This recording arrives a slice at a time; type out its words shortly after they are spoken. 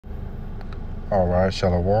Alright,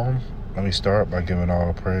 Shalom. Let me start by giving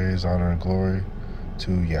all praise, honor, and glory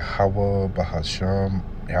to Yahweh Bahasham,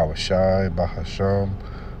 Yahweh Shai Bahasham,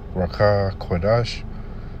 Rakah Kodash.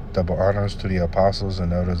 Double honors to the apostles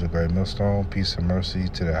and elders of Great Millstone. Peace and mercy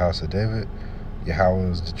to the house of David.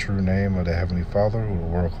 Yahweh is the true name of the Heavenly Father, who the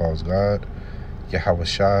world calls God. Yahweh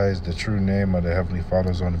Shai is the true name of the Heavenly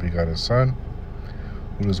Father's only begotten Son,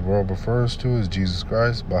 who this world refers to as Jesus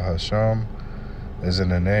Christ. Bahasham is in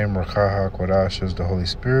the name. Rakah Kodash is the Holy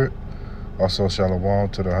Spirit. Also, Shalom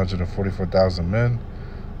to the 144,000 men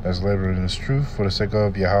that's labored in this truth for the sake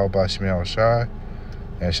of Yahweh Bashmi Shai.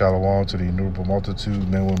 And Shalom to the innumerable multitude,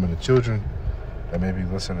 men, women, and children that may be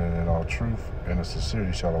listening in all truth and in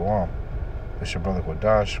sincerity. Shalom. It's your brother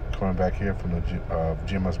Kodash coming back here from the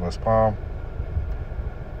GMS West Palm.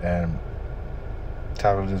 And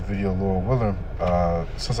title of this video, Lord willing,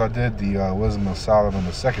 since I did the Wisdom of Solomon,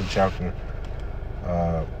 the second chapter,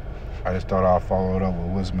 I just thought I'd follow it up with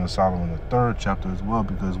Wisdom of Solomon, the third chapter as well,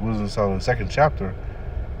 because Wisdom of Solomon, the second chapter,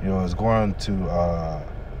 is going to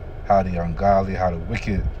how the ungodly, how the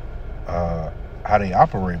wicked, how they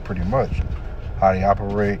operate, pretty much. How they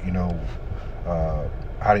operate,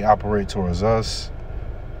 how they operate towards us,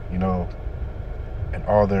 and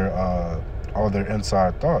all their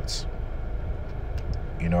inside thoughts.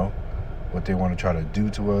 What they want to try to do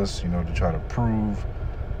to us, to try to prove,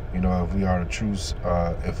 if we are the truth,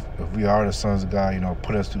 if we are the sons of God,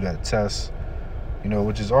 put us through that test,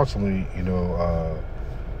 which is ultimately,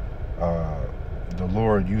 the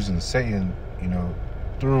Lord using Satan,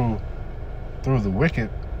 through the wicked,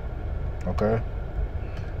 okay?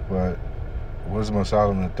 But Wisdom of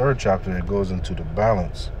Solomon, the third chapter, it goes into the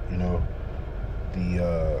balance, the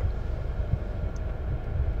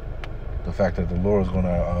fact that the Lord is going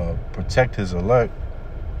to protect his elect,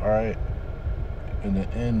 all right? In the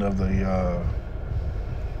end of the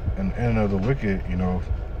wicked,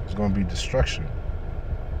 it's going to be destruction.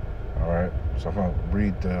 All right. So I'm going to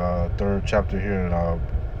read the third chapter here, and I'll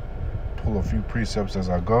pull a few precepts as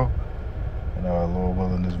I go. And Lord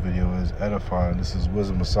willing, this video is edifying. This is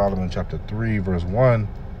Wisdom of Solomon, chapter 3, verse 1.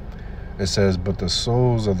 It says, "But the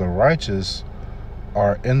souls of the righteous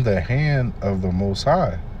are in the hand of the Most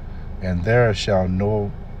High, and there shall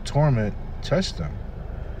no torment touch them."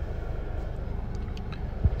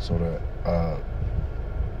 So that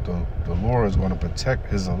the Lord is going to protect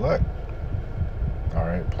his elect. All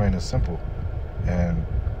right, plain and simple. And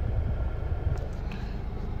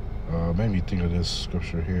made me think of this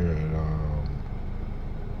scripture here.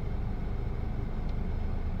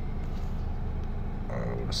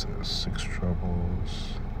 What it says, 6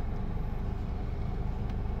 troubles.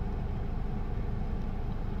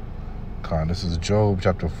 This is Job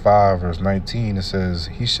chapter 5, verse 19. It says,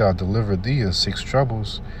 "He shall deliver thee in 6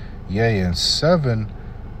 troubles, yea, in 7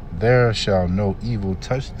 there shall no evil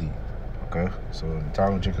touch thee." Okay, so in the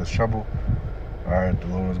time of Jacob's trouble, all right, the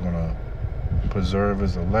Lord is going to preserve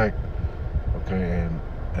his elect. Okay,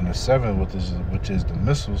 and the 7, which is the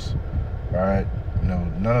missiles, all right,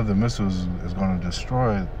 none of the missiles is going to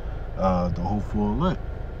destroy the hopeful elect.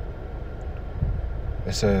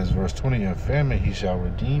 It says, verse 20, "In famine he shall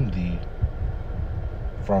redeem thee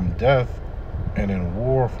from death, and in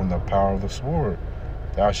war from the power of the sword.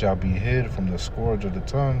 Thou shalt be hid from the scourge of the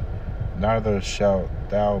tongue, neither shalt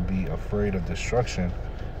thou be afraid of destruction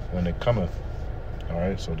when it cometh." All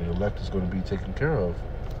right, so the elect is going to be taken care of.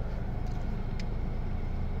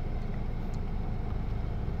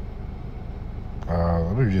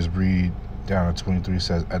 Let me just read down to 23. It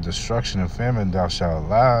says, "At destruction and famine thou shalt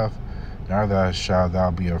laugh, neither shalt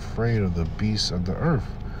thou be afraid of the beasts of the earth."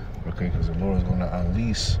 Okay, because the Lord is going to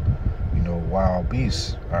unleash, wild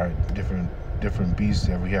beasts, all right, different beasts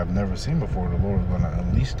that we have never seen before. The Lord is going to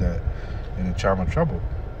unleash that in the time of trouble.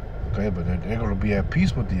 Okay, but they're going to be at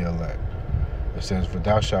peace with the elect. It says, "For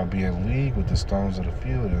thou shalt be in league with the stones of the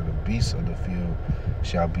field, and the beasts of the field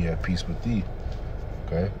shall be at peace with thee."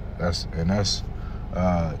 Okay, that's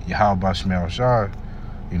Yahweh Bashmi Shai,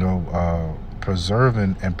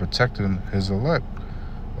 preserving and protecting his elect.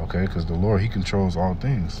 Okay, because the Lord, he controls all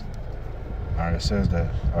things. All right, it says that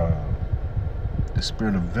the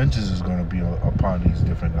spirit of vengeance is going to be upon these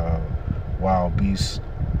different wild beasts,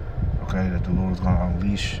 okay, that the Lord is going to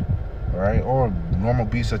unleash, all right, or normal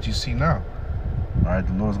beasts that you see now. All right,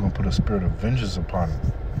 the Lord is going to put a spirit of vengeance upon them,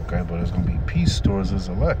 okay, but there's going to be peace towards his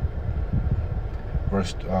elect.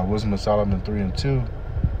 Verse Wisdom of Solomon 3 and 2,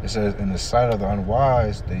 it says, "In the sight of the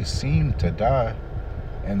unwise they seem to die,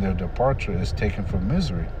 and their departure is taken from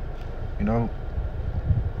misery."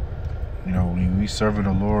 When we serving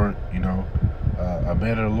the Lord, a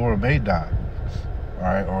man of the Lord may die, all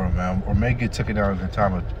right, or may get taken out in the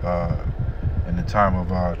time of in the time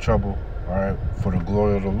of trouble, all right, for the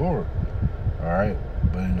glory of the Lord, all right.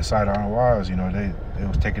 But in the sight of unwise, you know, they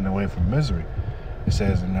was taken away from misery. It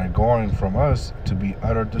says, and they're going from us to be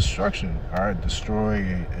utter destruction, all right, destroy.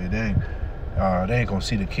 They ain't gonna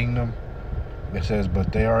see the kingdom. It says,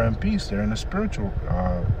 but they are in peace. They're in the spiritual.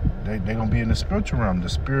 They're gonna be in the spiritual realm, the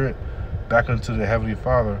spirit, back unto the heavenly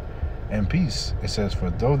Father, and peace. It says, for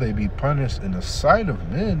though they be punished in the sight of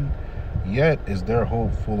men, yet is their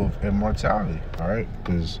hope full of immortality. All right,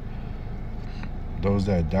 because those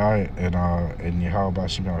that die in Yahweh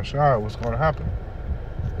Bashim Yahushua, what's going to happen?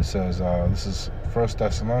 It says, this is 1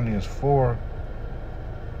 Thessalonians 4.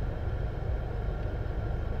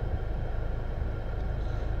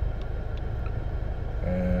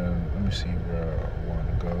 And let me see where I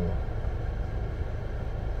want to go.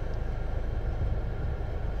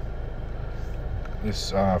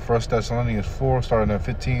 This 1 Thessalonians 4, starting at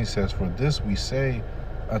 15, says, for this we say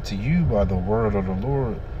unto you by the word of the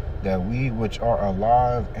Lord, that we which are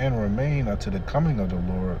alive and remain unto the coming of the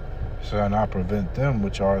Lord shall not prevent them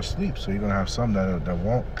which are asleep. So you're going to have some that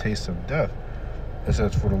won't taste of death. It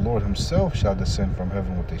says, for the Lord himself shall descend from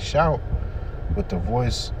heaven with a shout, with the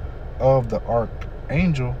voice of the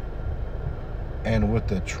archangel, and with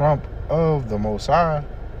the trump of the Most High,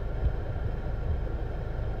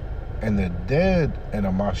 and the dead in the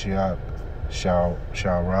Mashiach shall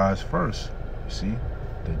rise first. You see,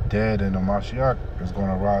 the dead in the Mashiach is going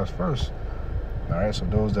to rise first. All right, so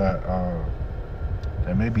those that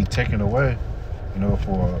may be taken away, you know,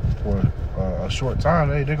 for a short time,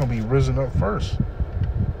 they're going to be risen up first.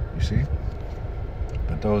 You see,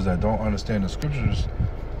 but those that don't understand the scriptures,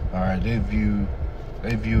 all right, they view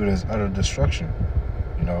it as utter destruction.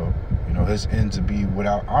 You know, his end to be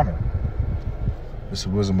without honor. This is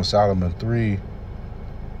Wisdom of Solomon 3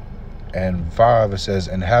 and 5. It says,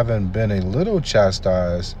 and having been a little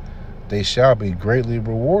chastised, they shall be greatly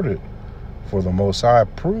rewarded. For the Most High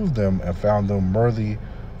proved them and found them worthy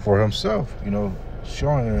for himself. You know,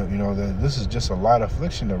 showing them, you know, that this is just a light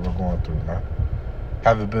affliction that we're going through, man.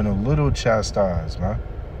 Having been a little chastised, man.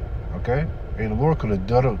 Okay? Hey, the Lord could have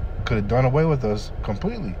done away with us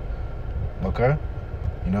completely. Okay?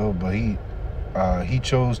 You know, but he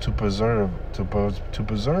chose to preserve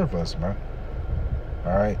us, man.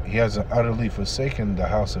 All right, he hasn't utterly forsaken the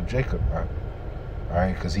house of Jacob, man. All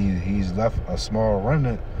right, because he's left a small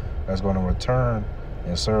remnant that's going to return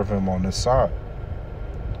and serve him on this side.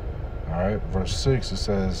 All right, verse 6, it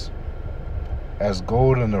says, as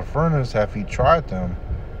gold in the furnace hath he tried them,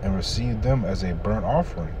 and received them as a burnt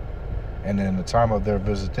offering. And in the time of their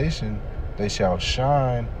visitation they shall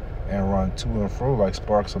shine and run to and fro like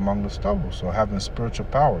sparks among the stubble. So having spiritual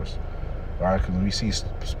powers. All right, because we see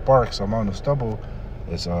sparks among the stubble,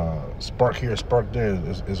 it's spark here, spark there.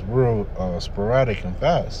 It's real sporadic and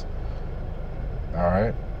fast. All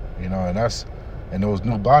right, you know, and those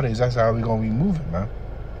new bodies, that's how we're gonna be moving, man.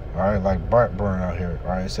 All right, like bark burn out here.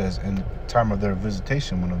 All right, it says in the time of their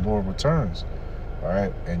visitation, when the Lord returns, all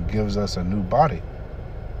right, and gives us a new body.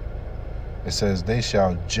 It says they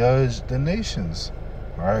shall judge the nations.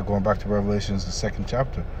 All right, going back to Revelations, the 2nd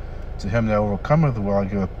chapter. To him that overcometh will I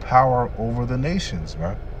give power over the nations,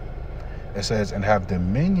 man. It says, and have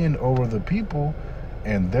dominion over the people,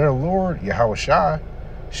 and their Lord, Yahushua,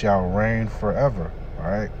 shall reign forever. All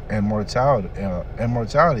right, immortality.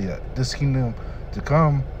 This kingdom to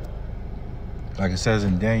come, like it says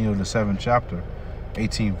in Daniel, the 7th chapter,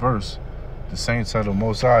 18th verse, the saints of the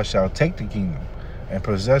Most High shall take the kingdom and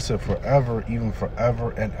possess it forever, even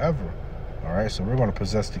forever and ever. All right, so we're going to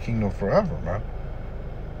possess the kingdom forever, man.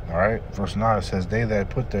 All right, verse 9, it says, they that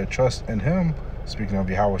put their trust in him, speaking of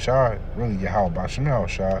Yahushua, really Yahweh Bashim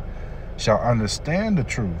Yahushua, shall understand the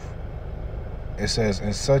truth. It says,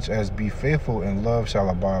 and such as be faithful in love shall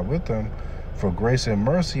abide with them, for grace and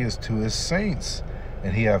mercy is to his saints,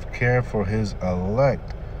 and he hath care for his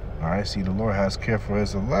elect. All right, see, the Lord has care for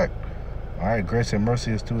his elect. All right, grace and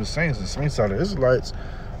mercy is to his saints. The saints are the Israelites.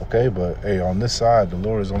 Okay, but hey, on this side, the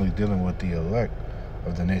Lord is only dealing with the elect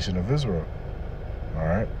of the nation of Israel. All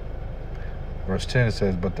right. Verse 10, it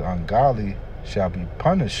says, but the ungodly shall be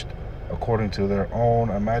punished according to their own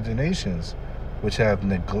imaginations, which have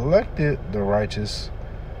neglected the righteous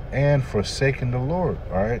and forsaken the Lord.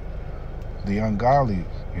 All right. The ungodly,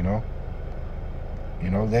 you know,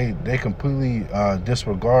 they completely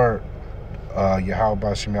disregard Yahweh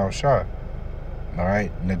Bashim Yahushua. All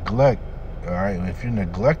right, neglect. All right, if you're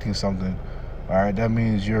neglecting something, all right, that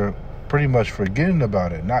means you're pretty much forgetting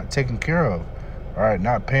about it, not taking care of. All right,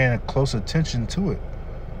 not paying close attention to it.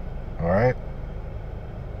 All right,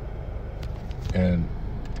 and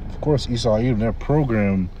of course Esau, even they're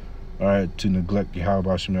programmed all right, to neglect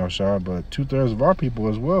Yahweh Shem Yahushua, but 2/3 of our people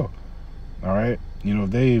as well. All right, you know,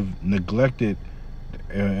 they've neglected,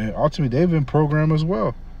 and ultimately they've been programmed as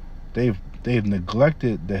well. They've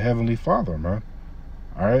neglected the Heavenly Father, man.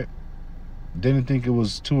 All right, didn't think it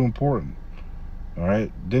was too important. All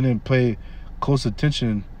right, didn't pay close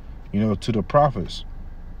attention, you know, to the prophets.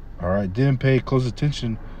 All right, didn't pay close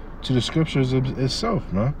attention to the scriptures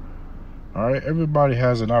itself, man. All right, everybody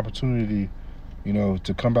has an opportunity, you know,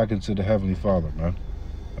 to come back into the Heavenly Father, man.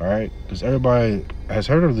 All right, because everybody has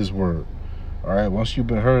heard of this word. All right, once you've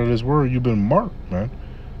been heard of this word, you've been marked, man.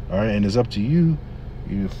 All right, and it's up to you,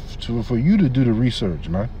 for you to do the research,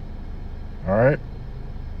 man. All right,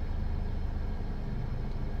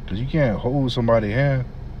 because you can't hold somebody's hand.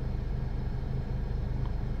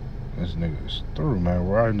 This nigga's through, man.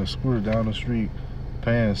 Riding the scooter down the street,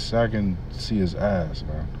 paying second to see his ass,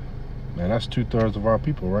 man. Man, that's 2/3 of our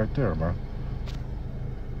people right there, man.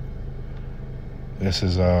 This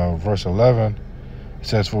is verse 11. It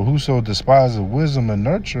says, "For whoso despises wisdom and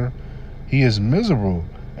nurture, he is miserable,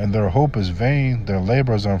 and their hope is vain, their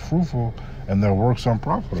labor is unfruitful, and their works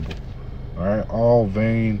unprofitable." All right, all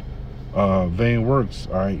vain works.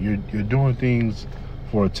 All right, you're doing things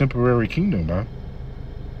for a temporary kingdom, man.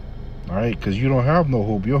 All right, because you don't have no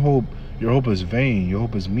hope. Your hope is vain. Your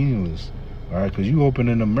hope is meaningless. All right, because you hoping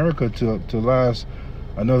in America to last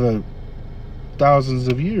another thousands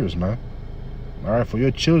of years, man. All right, for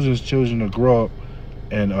your children's children to grow up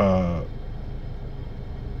and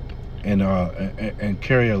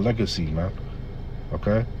carry a legacy, man.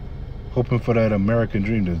 Okay, hoping for that American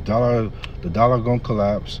dream. The dollar gonna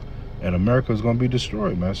collapse, and America's gonna be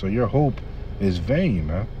destroyed, man. So your hope is vain,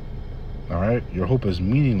 man. All right, your hope is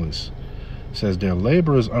meaningless. It says their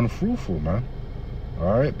labor is unfruitful, man.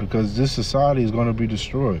 All right, because this society is going to be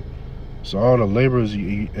destroyed. So all the laborers,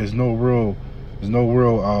 there's no real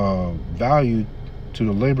value to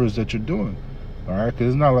the labors that you're doing. All right, because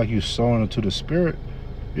it's not like you're sowing into the spirit,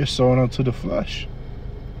 you're sowing into the flesh.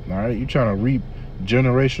 All right, you're trying to reap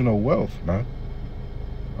generational wealth, man.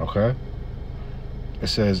 Okay. It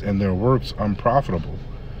says, and their works unprofitable.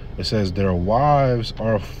 It says their wives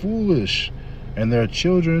are foolish, and their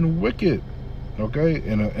children wicked. Okay,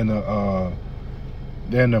 they're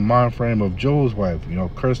in the mind frame of Job's wife, you know,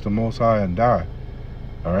 curse the Most High and die.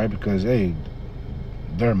 All right, because hey,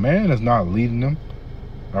 their man is not leading them.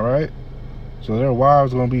 All right, so their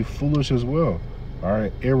wives are gonna be foolish as well. All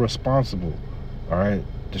right, irresponsible. All right,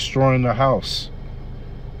 destroying the house.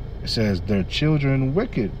 It says their children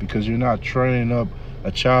wicked, because you're not training up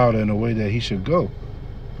a child in the way that he should go.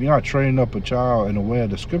 If you're not training up a child in the way of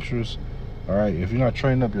the scriptures, all right, if you're not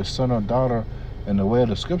training up your son or daughter in the way of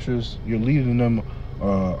the scriptures, you're leading them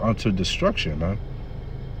unto destruction, man.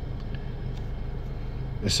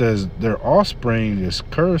 It says their offspring is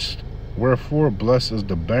cursed, wherefore blessed is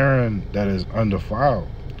the barren that is undefiled,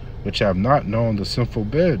 which have not known the sinful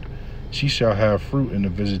bed. She shall have fruit in the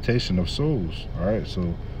visitation of souls. All right,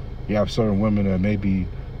 so you have certain women that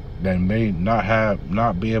may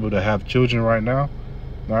not be able to have children right now,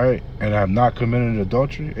 all right, and have not committed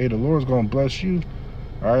adultery. Hey, the Lord's gonna bless you,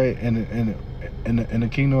 all right, in the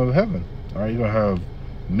kingdom of heaven. All right, you're gonna have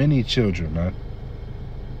many children, man.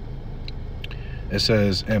 It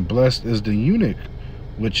says, and blessed is the eunuch,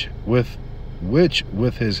 which with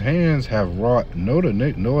his hands have wrought no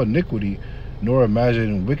iniquity, nor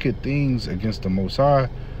imagined wicked things against the Most High.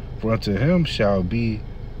 For unto him shall be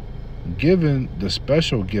given the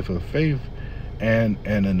special gift of faith, and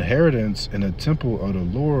an inheritance in the temple of the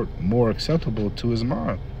Lord, more acceptable to his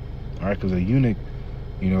mind. All right, because a eunuch,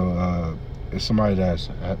 you know, is somebody that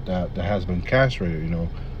has been castrated, you know,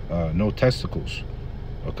 no testicles.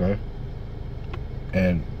 Okay,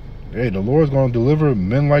 and hey, the Lord's going to deliver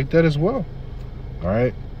men like that as well. All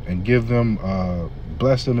right, and give them,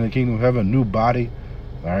 bless them in the kingdom of heaven, new body.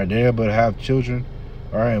 All right, they're able to have children.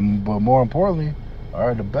 All right, but more importantly, all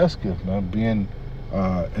right, the best gift, man, being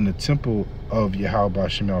in the temple of Yahweh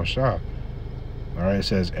Shem Yahushua. All right, it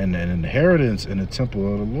says, and an inheritance in the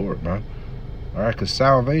temple of the Lord, man. All right, because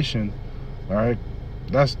salvation, all right,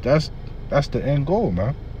 that's the end goal,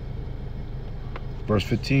 man. Verse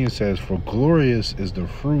 15 says, for glorious is the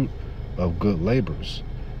fruit of good labors,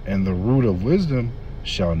 and the root of wisdom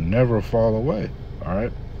shall never fall away. All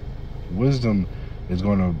right, wisdom is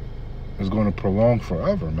going to prolong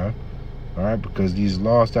forever, man. All right, because these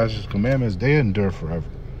laws, statutes, commandments, they endure forever.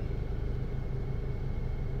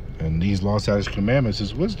 And these laws, statutes, commandments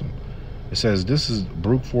is wisdom. It says, this is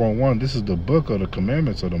Baruch 4:1. This is the book of the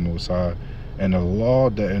commandments of the Most High, and the law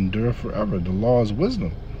that endure forever. The law is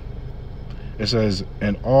wisdom. It says,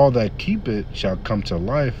 and all that keep it shall come to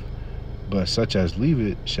life, but such as leave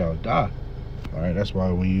it shall die. All right, that's why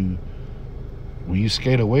when you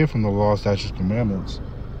skate away from the law, statutes, commandments,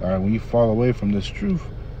 all right, when you fall away from this truth,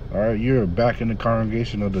 all right, you're back in the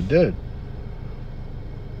congregation of the dead.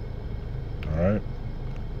 All right.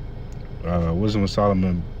 Wisdom of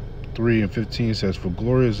Solomon 3:15 says, "For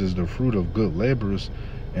glorious is the fruit of good labors,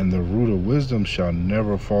 and the root of wisdom shall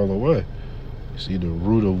never fall away." You see, the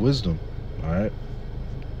root of wisdom. All right.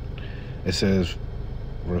 It says,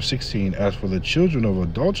 verse 16, "As for the children of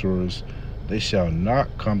adulterers, they shall not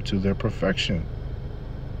come to their perfection."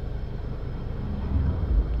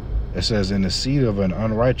 It says, "And the seed of an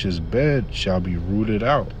unrighteous bed shall be rooted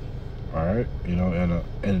out." All right, you know,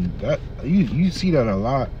 and that you see that a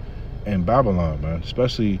lot in Babylon, man,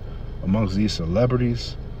 especially amongst these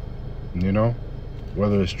celebrities. You know,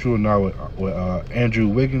 whether it's true or not with Andrew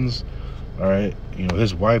Wiggins. All right, you know,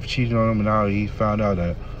 his wife cheated on him, and now he found out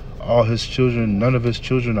that all his children, none of his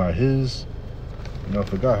children are his. You know, I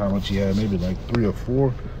forgot how much he had, maybe like 3 or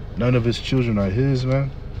 4. None of his children are his,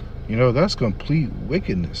 man. You know, that's complete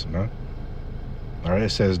wickedness, man. All right, it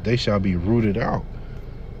says they shall be rooted out.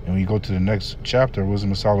 And when you go to the next chapter,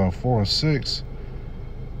 Wisdom of Solomon 4 and 6,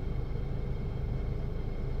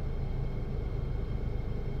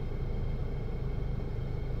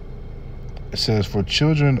 it says, "For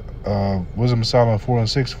children," Wisdom of Solomon 4 and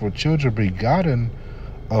 6, "For children begotten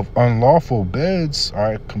of unlawful beds," all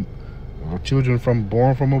right, or children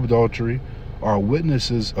born from adultery, "are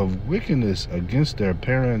witnesses of wickedness against their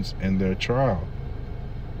parents in their trial."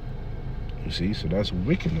 You see, so that's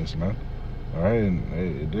wickedness, man. All right, and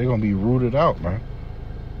they're gonna be rooted out, man.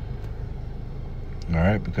 All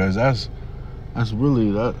right, because that's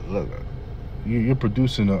really that you're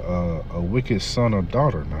producing a wicked son or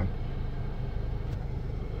daughter, man.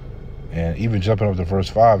 And even jumping up to verse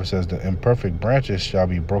 5, it says, "The imperfect branches shall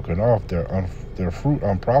be broken off, their fruit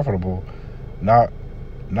unprofitable, not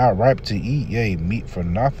ripe to eat, yea, meat for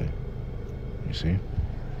nothing." You see,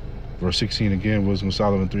 verse 16 again, Wisdom of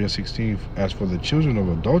Solomon 3 and 16, "As for the children of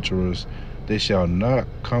adulterers, they shall not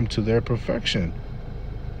come to their perfection,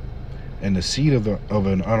 and the seed of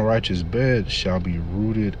an unrighteous bed shall be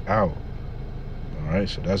rooted out." All right,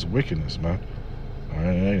 so that's wickedness, man. All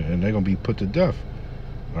right, and they're gonna be put to death.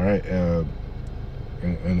 All right, and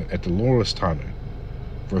at the Lord's timing.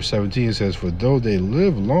 Verse 17 says, "For though they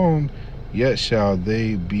live long, yet shall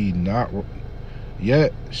they be nothing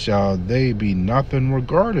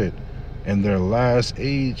regarded, and their last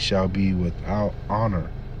age shall be without honor."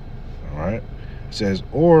 All right, it says,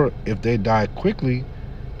 "Or if they die quickly,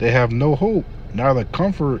 they have no hope, neither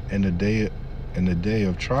comfort in the day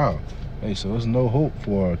of trial." Hey, so there's no hope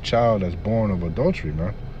for a child that's born of adultery,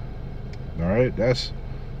 man. All right, that's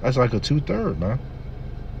like a 2/3, man.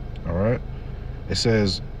 All right, it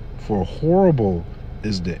says, "For horrible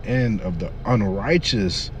is the end of the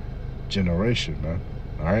unrighteous generation," man.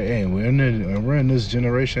 All right, and we're in this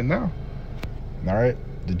generation now. All right,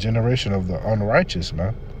 the generation of the unrighteous,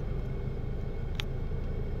 man.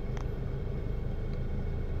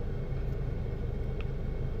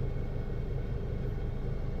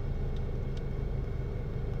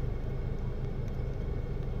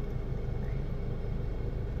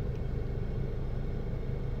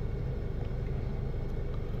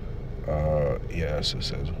 Yes, it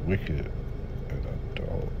says wicked and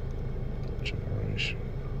adult generation.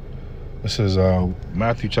 This is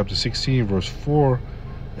Matthew chapter 16, verse 4.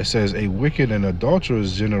 It says, "A wicked and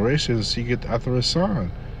adulterous generation seeketh after a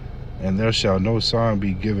sign, and there shall no sign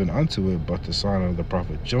be given unto it but the sign of the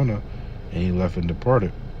prophet Jonah. And he left and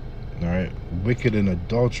departed." All right, wicked and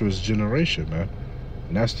adulterous generation, man.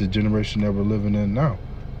 And that's the generation that we're living in now.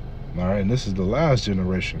 All right, and this is the last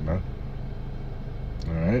generation, man.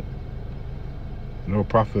 All right. No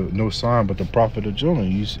prophet, no sign but the prophet of Jonah.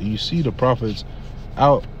 You see the prophets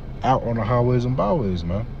out on the highways and byways,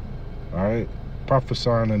 man. All right,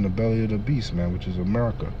 prophesying in the belly of the beast, man, which is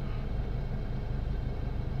America.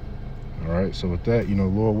 All right, so with that, you know,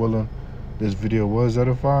 Lord willing, this video was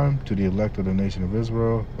edifying to the elect of the nation of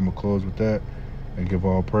Israel. I'm gonna close with that and give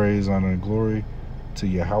all praise, honor, and glory to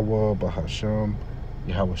Yahweh Bahasham,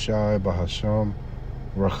 Yahweh Shai Bahasham,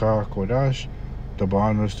 Rakha Kodash. Double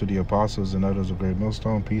honors to the apostles and others of Great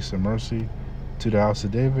Millstone. Peace and mercy to the house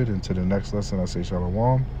of David. And to the next lesson, I say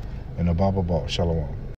Shalom. And the Bible Shalom.